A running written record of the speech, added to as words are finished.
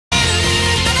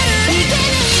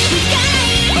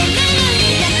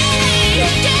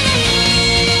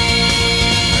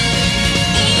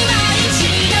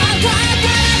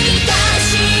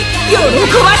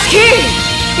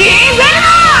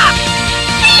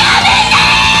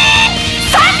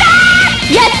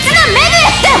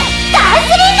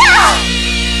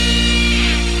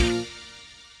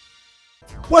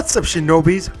What's up,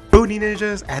 shinobis, booty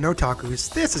ninjas, and otakus?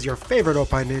 This is your favorite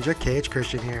opine ninja, KH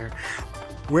Christian here.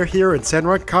 We're here in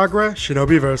Senran Kagura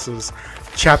Shinobi Versus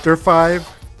Chapter 5,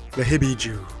 The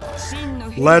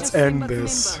Hibiju. Let's end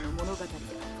this.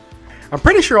 I'm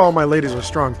pretty sure all my ladies are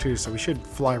strong too, so we should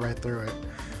fly right through it.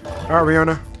 Alright,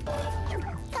 Ryona.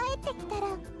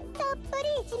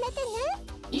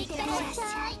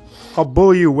 I'll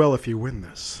bully you well if you win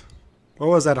this. What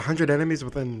was that, 100 enemies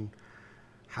within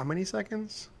how many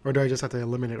seconds? Or do I just have to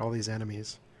eliminate all these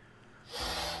enemies?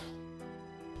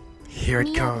 Here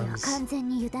it comes.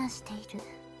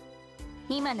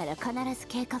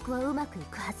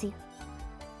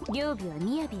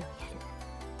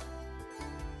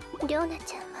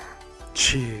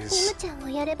 Jeez.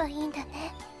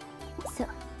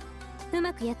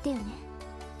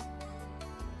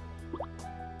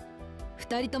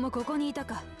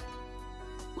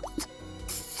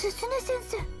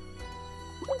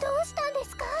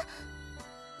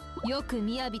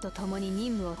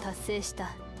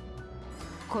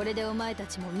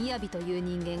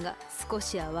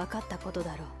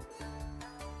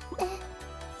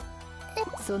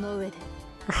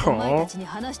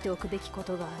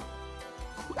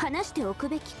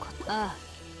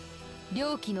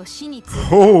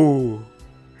 Oh.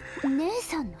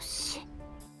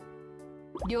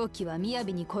 良樹は雅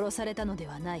に殺されたので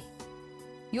はない。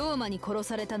ヨーマに殺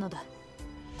されたのだ。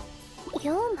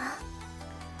ヨーマ？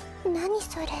何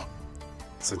それ？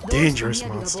 It's a dangerous どうして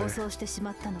雅が monster. 暴走してし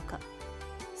まったのか。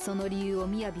その理由を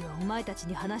雅はお前たち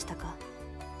に話したか？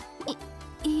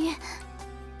いえ。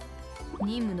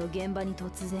任務の現場に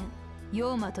突然、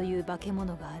ヨーマという化け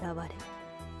物が現れ、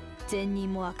善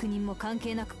人も悪人も関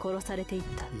係なく殺されていっ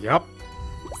た。Yep.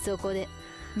 そこで、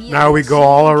 Now we go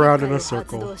all around in a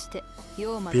circle. して The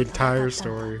entire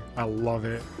story. I love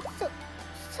it.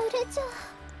 それじゃあ、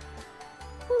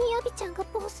雅ちゃんが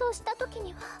暴走した時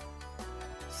には、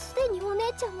すでにお姉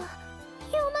ちゃんは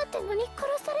ヨーマってのに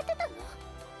殺されてた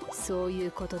の？そうい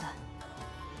うことだ。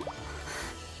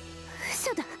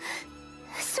嘘だ。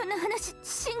そんな話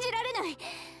信じられない。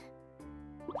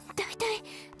だいたい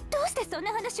どうしてそん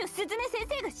な話を鈴音先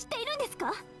生が知っているんです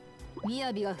か？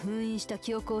雅が封印した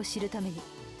記憶を知るために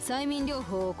催眠療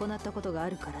法を行ったことがあ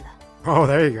るからだ。Oh,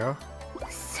 there you go.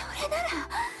 それなら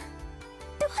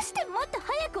どうしてもっと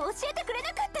早く教えてくれな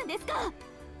かったんですか？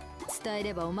伝え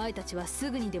ればお前たちはす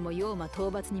ぐにでもヨーマ討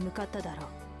伐に向かっただろ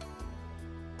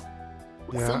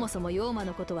う。 Yeah. そもそもヨーマ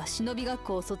のことは忍び学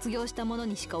校を卒業した者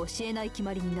にしか教えない決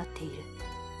まりになっている。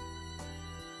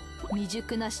未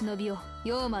熟な忍びを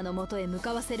ヨーマの元へ向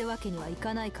かわせるわけにはい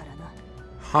かないからな。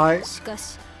はい。しか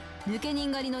し抜け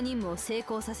人狩りの任務を成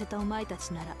功させたお前たち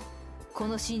ならこ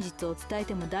の真実を伝え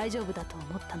ても大丈夫だと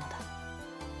思ったのだ。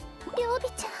両美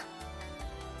ちゃん、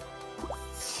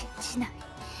信じない。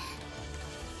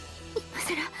今さ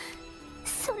ら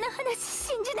そんな話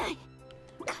信じない。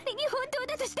仮に本当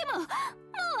だとしてももう後戻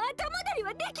り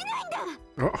はできな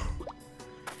いんだ。 Oh.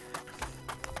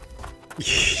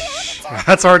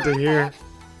 That's hard to hear.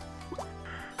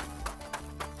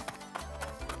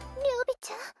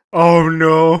 Oh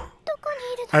no.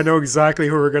 I know exactly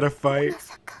who we're gonna fight.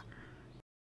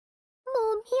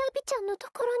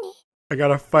 I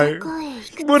gotta fight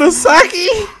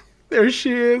Murasaki! There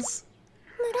she is.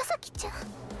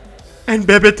 And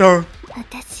Bebito.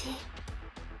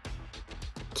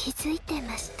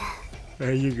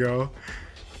 There you go.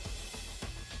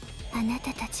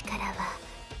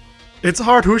 It's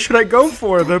hard. Who should I go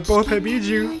for? They're both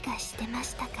Hibiju.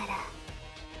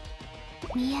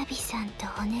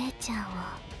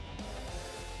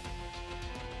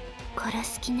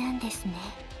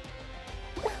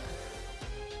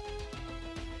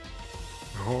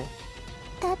 Oh.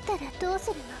 だったらどう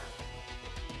する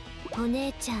の？お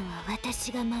姉ちゃんは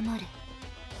私が守る。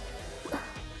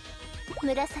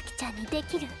紫ちゃんにで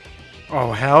きる。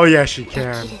 Oh, hell yeah, she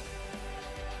can.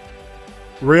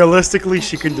 Realistically,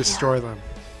 she can destroy them.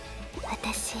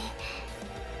 私、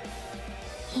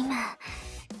今、は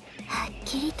っ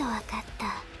きりと分かっ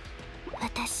た。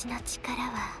私の力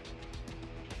は、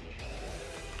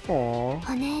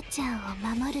 Aww. お姉ちゃんを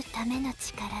守るための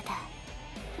力だ。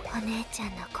お姉ちゃ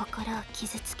んの心を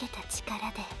傷つけた力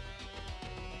で、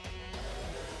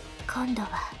今度は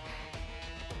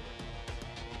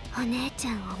お姉ち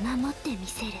ゃんを守ってみ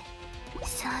せる。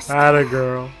そうしたら Atta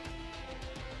girl.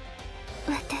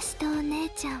 私とお姉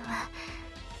ちゃんは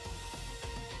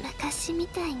昔み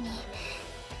たいに、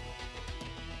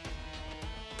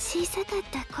小さかっ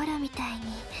た頃みたい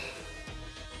に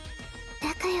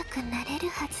仲良くなれる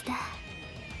はずだ。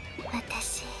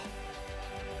私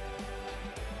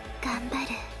頑張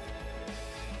る。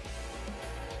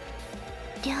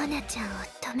リョーナちゃんを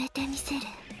止め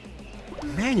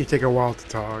Man, you take a while to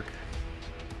talk.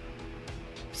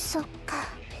 そっか、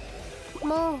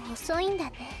もう遅いんだ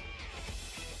ね。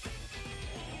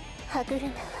歯車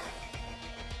は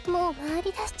もう回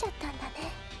り出しちゃったんだ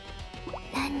ね。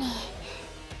何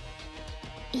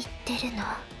言ってるの？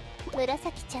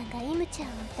紫ちゃんがイムちゃん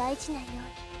を大事なよう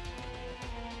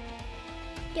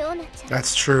に。リョーナちゃん。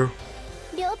That's true.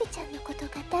 リョービちゃんのこと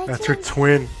が大事なんだ。 That's her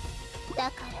twin.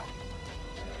 だか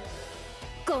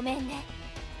らごめんね。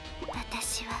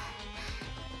私は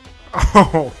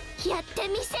Oh, やって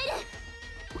みせる。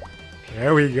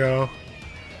 there we go.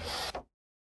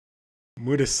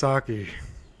 Murasaki.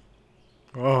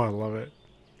 Oh, I love it.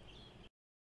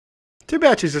 Too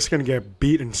bad she's just gonna get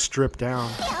beat and stripped down.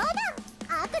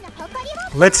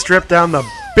 Let's strip down the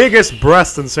biggest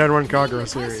breast in Senran Kagura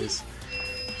series.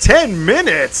 10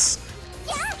 minutes?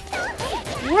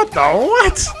 What the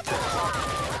what?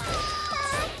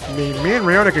 I mean, me and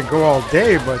Ryona could go all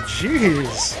day, but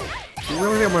jeez. You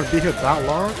really think I'm gonna be here that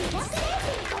long?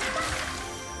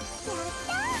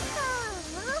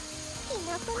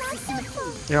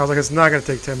 Yeah, I was like, it's not gonna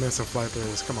take 10 minutes to fly through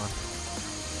this. Come on.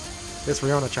 It's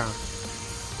Ryona-chan.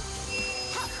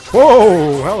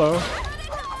 Whoa! Hello.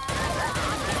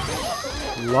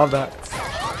 Love that.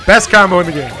 Best combo in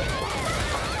the game.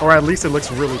 Or at least it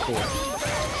looks really cool.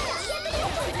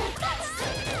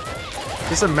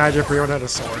 Just imagine if Ryona had a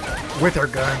sword. With her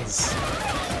guns.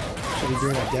 Should be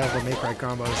doing that Devil May Cry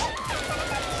combos.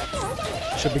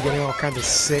 Should be getting all kinds of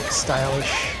sick,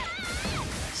 stylish.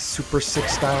 Super sick,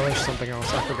 stylish, something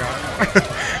else. I forgot.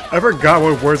 I forgot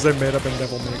what words they made up in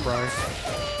Devil May Cry.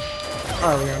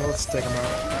 Alright, Ryona, let's take them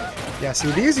out. Yeah,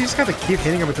 see, these you just have to keep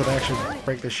hitting them until they actually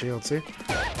break the shield, see?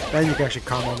 Then you can actually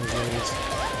combo these ladies.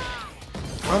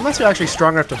 Unless you're actually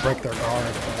strong enough to break their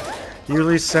guard.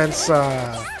 Usually since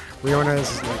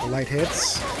Ryona's like light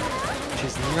hits,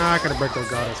 she's not gonna break their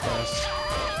guard as fast.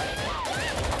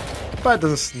 But it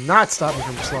does not stop me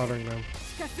from slaughtering them.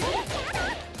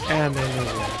 And then they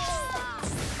lose.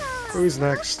 Who's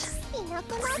next?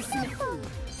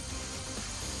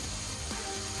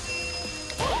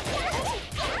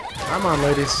 Come on,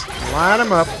 ladies. Line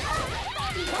them up.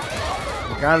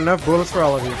 We got enough bullets for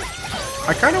all of you.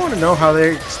 I kind of want to know how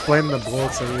they explain the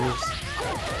bullets they use.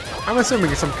 I'm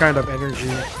assuming it's some kind of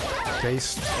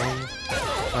energy-based thing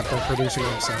that they're producing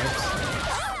themselves.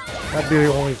 That'd be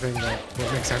the only thing that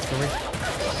would make sense for me.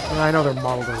 And I know they're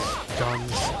modeled as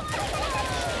guns.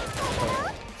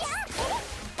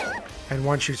 And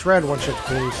one shoots red, one shoots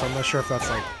blue, so I'm not sure if that's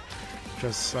like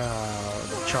just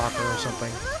chakra or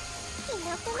something.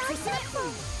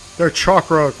 Their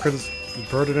chakra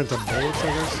converted into bullets, I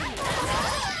guess.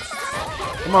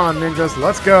 Come on, ninjas,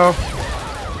 let's go.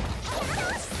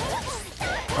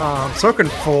 I'm so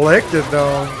conflicted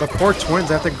though. The poor twins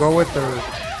have to go with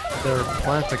their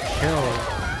plan to kill.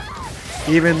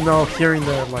 Even though hearing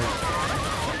the like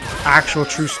actual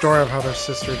true story of how their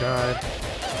sister died.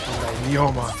 And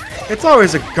Yoma. It's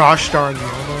always a gosh darn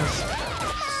Yomas.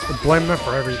 They blame them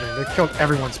for everything. They killed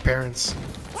everyone's parents.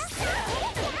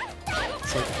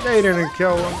 It's like they didn't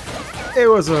kill them. It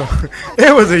was a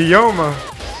Yoma.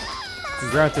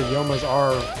 Granted, Yomas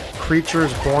are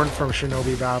creatures born from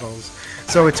shinobi battles.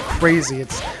 So it's crazy.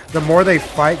 It's the more they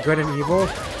fight good and evil,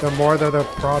 the more they're the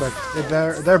product.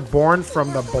 They're born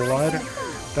from the blood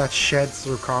that sheds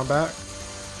through combat.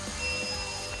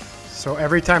 So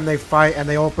every time they fight and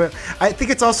they open... I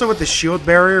think it's also with the shield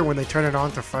barrier when they turn it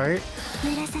on to fight.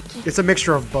 It's a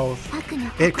mixture of both.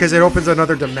 Because it opens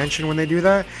another dimension when they do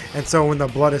that. And so when the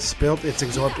blood is spilled, it's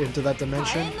absorbed into that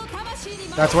dimension.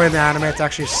 That's why in the anime it's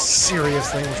actually a serious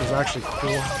thing, which was actually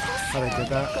cool how they did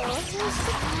that.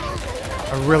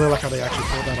 I really like how they actually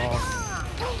pulled that off.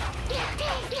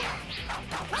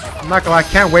 I'm not gonna lie, I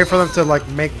can't wait for them to like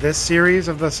make this series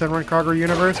of the Senran Kagura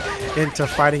universe into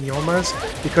fighting Yomas,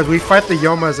 because we fight the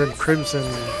Yomas in Crimson,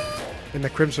 in the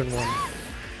Crimson one.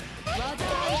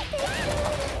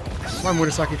 Come on,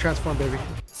 Murasaki, transform, baby.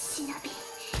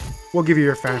 We'll give you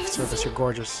your fan service. You're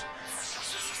gorgeous.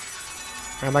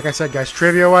 And like I said, guys,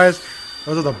 trivia-wise,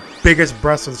 those are the biggest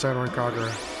breasts in Senran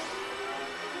Kagura.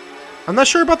 I'm not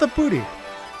sure about the booty.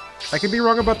 I could be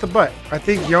wrong about the butt. I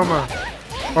think Yoma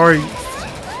or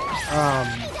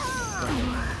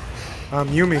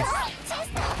Yumi.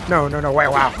 No, wait,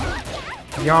 wow.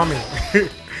 Yami.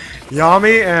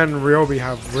 Yami and Ryobi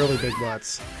have really big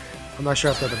butts. I'm not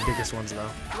sure if they're the biggest ones though.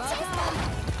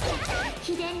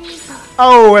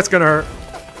 Oh, that's gonna hurt.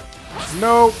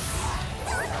 Nope.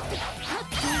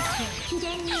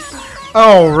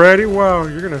 Already? Wow,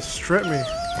 you're gonna strip me. You're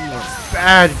a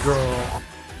bad girl.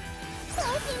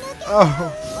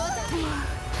 Oh.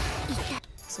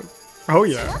 Oh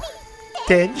yeah.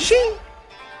 Tenshi!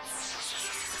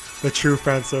 The true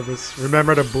fan service.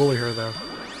 Remember to bully her though.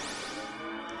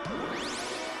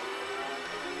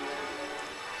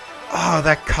 Oh,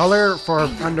 that color for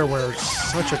underwear is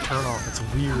such a turnoff. It's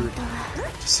weird.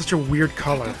 It's such a weird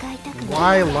color.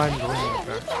 Why lime green like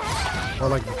that? Or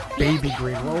like baby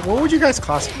green? What would you guys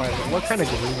classify it? What kind of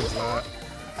green is that?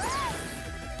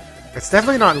 It's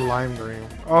definitely not lime green.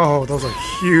 Oh, those are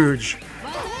huge.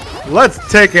 Let's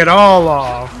take it all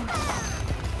off.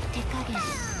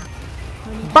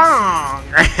 Bang!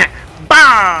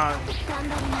 Bang!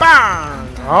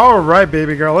 Bang! Alright,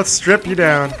 baby girl, let's strip you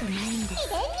down.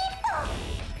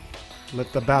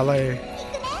 Let the ballet.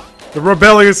 The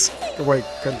rebellious. Wait,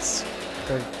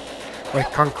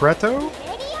 concreto?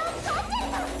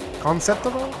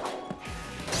 Concepto?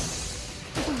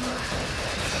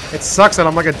 It sucks that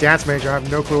I'm like a dance major. I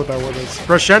have no clue what that word is.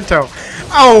 Crescendo.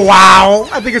 Oh, wow.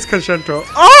 I think it's crescendo.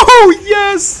 Oh,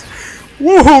 yes.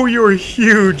 Whoa, you're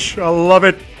huge. I love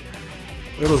it.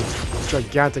 Little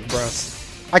gigantic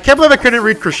breasts. I can't believe I couldn't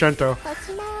read crescendo.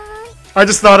 I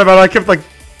just thought about it. I kept like,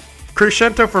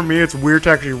 crescendo for me, it's weird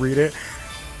to actually read it.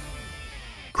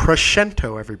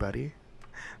 Crescendo, everybody.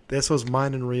 This was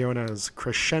mine and Ryona's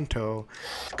crescendo,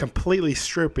 completely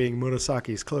stripping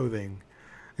Murasaki's clothing,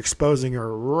 exposing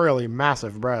her really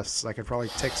massive breasts. I could probably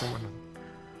take someone.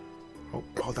 Oh,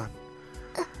 hold on.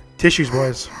 Tissues,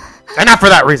 boys. And not for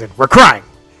that reason. We're crying.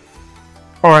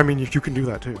 Oh, I mean, you can do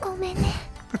that too.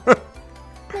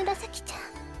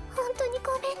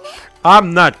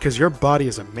 I'm not, because your body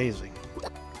is amazing.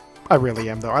 I really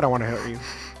am, though. I don't want to hurt you.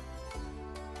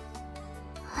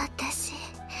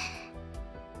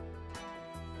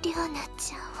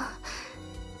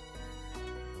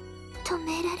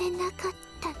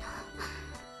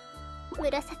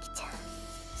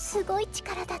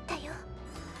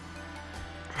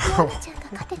 Oh,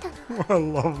 I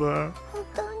love that.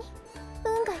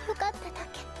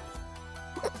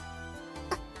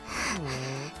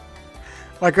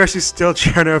 Like how she's still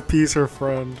trying to appease her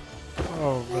friend.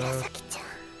 Oh man.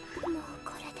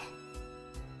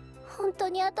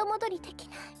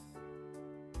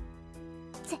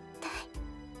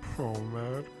 Oh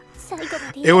man.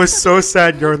 It was so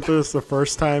sad going through this the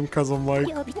first time because I'm like,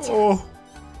 oh,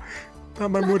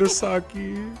 not my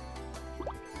Murasaki.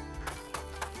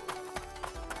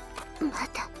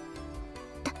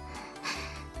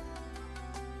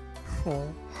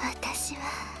 Oh.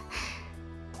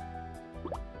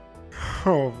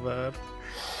 Oh man.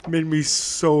 Made me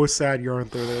so sad going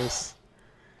through this.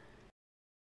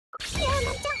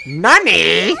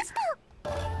 Nani?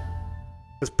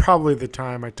 It's probably the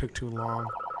time I took too long.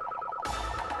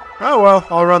 Oh well,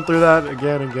 I'll run through that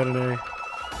again and get an A.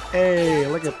 Hey,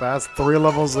 look at that. That's 3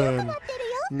 levels in.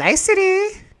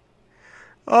 Nicety!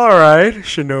 Alright,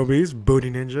 Shinobis,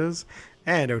 Booty Ninjas,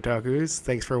 and Otakus.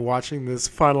 Thanks for watching this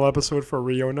final episode for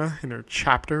Ryona in her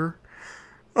chapter.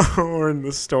 Or in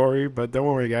the story, but don't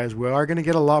worry guys, we are going to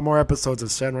get a lot more episodes of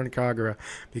Senran Kagura,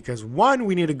 because one,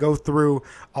 we need to go through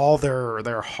all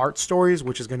their heart stories,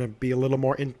 which is going to be a little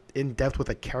more in depth with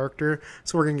a character,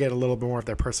 so we're going to get a little bit more of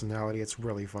their personality. It's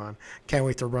really fun. Can't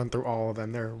wait to run through all of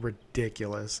them. They're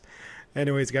ridiculous.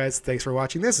 Anyways guys, thanks for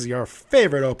watching. This is your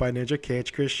favorite Oppa Ninja,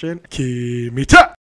 KH Christian. Kimita!